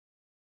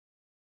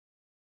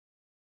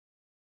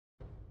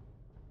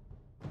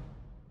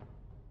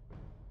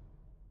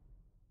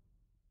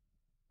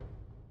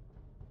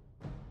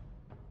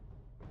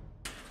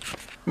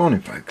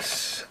Morning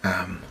folks,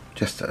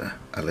 just a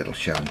little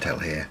show and tell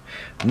here.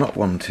 I'm not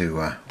one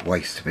to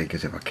waste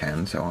figures if I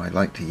can, so I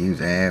like to use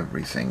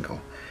every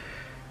single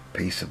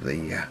piece of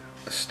the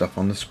stuff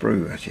on the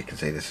sprue. As you can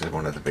see, this is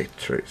one of the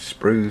Victrix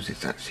sprues.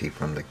 It's actually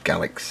from the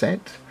Gallic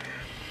set,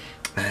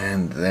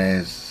 and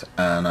there's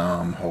an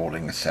arm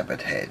holding a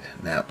severed head.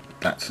 Now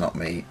that's not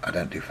me, I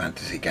don't do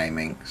fantasy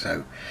gaming,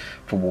 so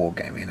for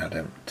wargaming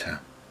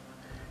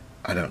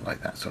I don't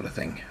like that sort of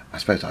thing. I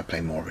suppose I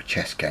play more of a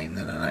chess game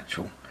than an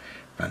actual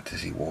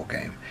fantasy war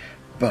game.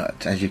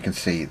 But as you can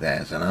see,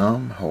 there's an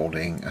arm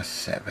holding a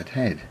severed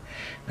head.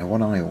 Now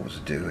what I always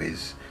do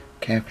is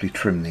carefully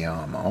trim the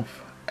arm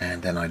off,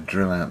 and then I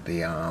drill out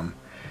the arm,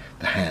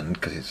 the hand,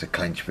 because it's a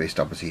clenched fist,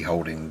 obviously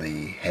holding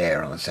the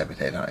hair on a severed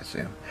head, I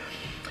assume.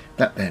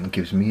 That then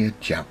gives me a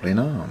javelin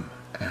arm,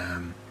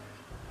 and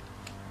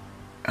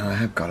I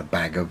have got a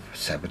bag of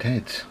severed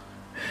heads,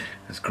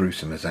 as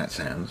gruesome as that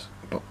sounds.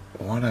 But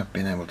what I've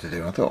been able to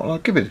do, I thought, well, I'll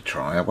give it a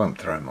try. I won't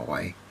throw them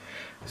away.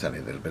 It's only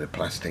a little bit of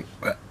plastic,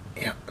 but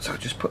yeah. So I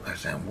just put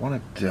those down. What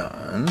I've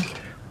done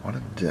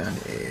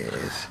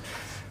is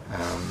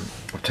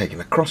I've taken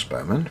a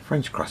crossbowman,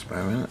 French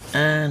crossbowman,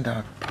 and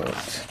I've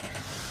put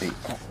the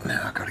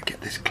now I've got to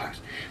get this close.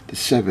 The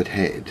severed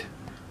head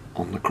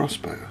on the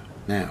crossbow.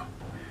 Now,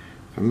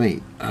 for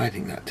me, I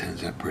think that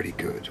turns out pretty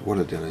good. What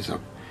I've done is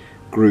I've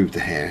grooved the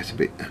hair.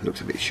 It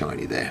looks a bit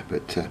shiny there,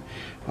 but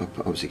I've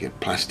obviously got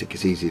plastic.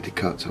 It's easy to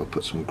cut, so I'll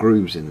put some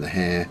grooves in the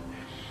hair,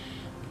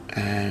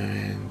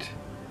 and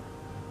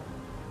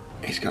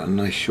he's got a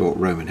nice short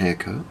Roman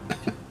haircut.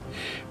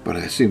 But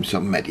I assume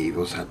some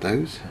medievals had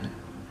those.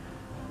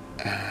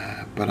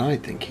 But I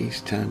think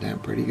he's turned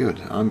out pretty good.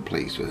 I'm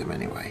pleased with him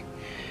anyway.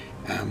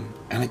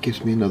 And it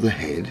gives me another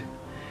head.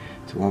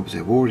 So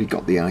obviously I've already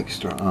got the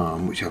extra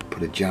arm, which I've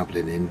put a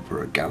javelin in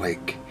for a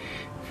Gallic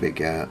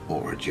figure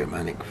or a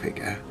Germanic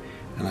figure,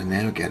 and I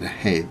now get a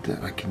head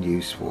that I can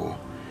use for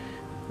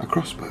a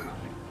crossbow.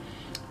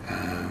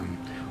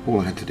 All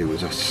I had to do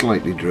was I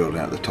slightly drilled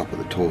out the top of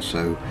the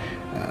torso,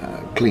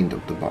 cleaned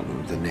up the bottom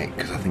of the neck,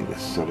 because I think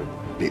this sort of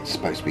bit's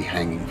supposed to be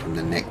hanging from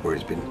the neck where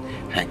it's been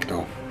hacked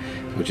off.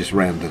 So I just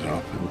rounded it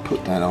up and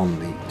put that on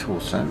the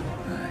torso.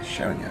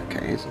 Showing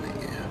okay, isn't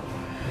it?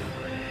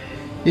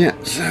 Yeah,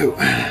 so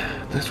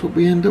that's what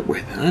we end up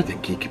with. I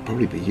think he could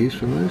probably be used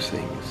for most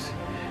things.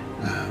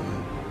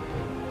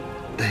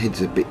 The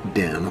head's a bit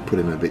down. I put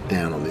him a bit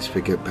down on this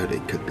figure, but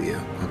it could be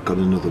I've got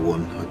another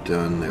one I've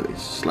done that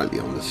is slightly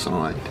on the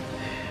side,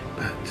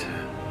 but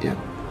yeah,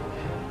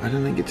 I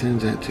don't think it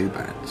turns out too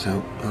bad,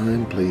 so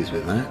I'm pleased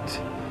with that.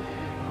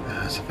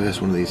 It's the first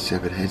one of these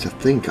severed heads. I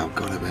think I've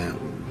got about,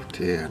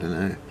 I don't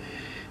know,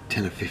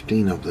 10 or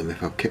 15 of them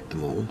if I've kept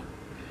them all.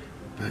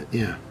 But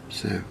yeah,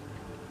 so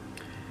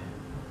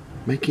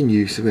making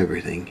use of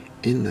everything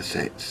in the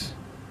sets.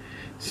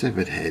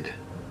 Severed head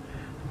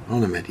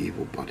on a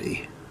medieval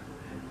body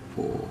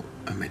for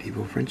a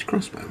medieval French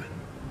crossbowman.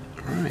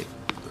 Alright,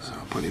 so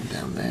I'll put him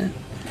down there.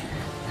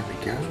 There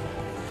we go.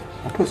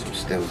 I'll put some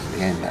stills at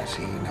the end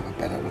actually, you can have a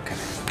better look at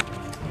it.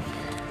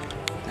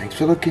 Thanks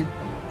for looking.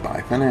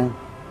 Bye for now.